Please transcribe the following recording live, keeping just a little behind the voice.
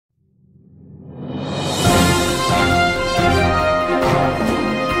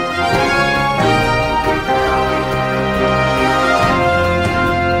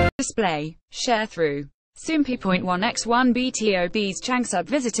display. Sharethrough. Soompi.1x1 BTOB's Changsub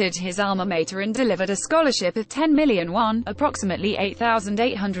visited his alma mater and delivered a scholarship of 10 million won, approximately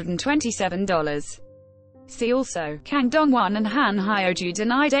 $8,827. See also. Kang Dong-won and Han Hyo-ju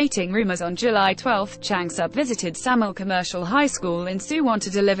deny dating rumors. On July 12, Changsub visited Samil Commercial High School in Suwon to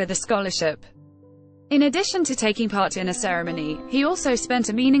deliver the scholarship. In addition to taking part in a ceremony, he also spent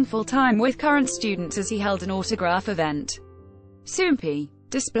a meaningful time with current students as he held an autograph event. Soompi.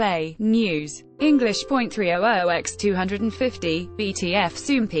 Display. News. English. 300x250, BTF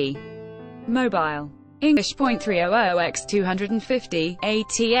Soompi. Mobile. English. 300x250,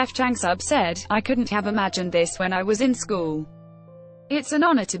 ATF Changsub said, "I couldn't have imagined this when I was in school. It's an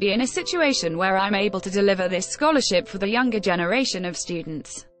honor to be in a situation where I'm able to deliver this scholarship for the younger generation of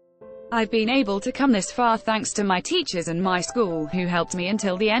students. I've been able to come this far thanks to my teachers and my school, who helped me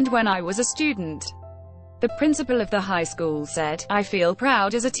until the end when I was a student." The principal of the high school said, "I feel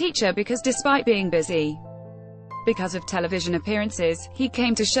proud as a teacher because despite being busy because of television appearances, he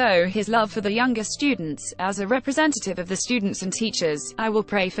came to show his love for the younger students. As a representative of the students and teachers, I will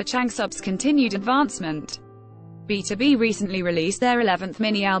pray for Changsub's continued advancement." BTOB recently released their 11th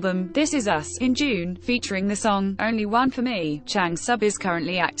mini-album, This Is Us, in June, featuring the song, Only One For Me. Changsub is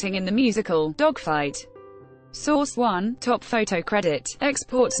currently acting in the musical, Dogfight. Source 1, top photo credit,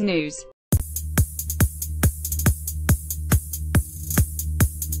 Exports News.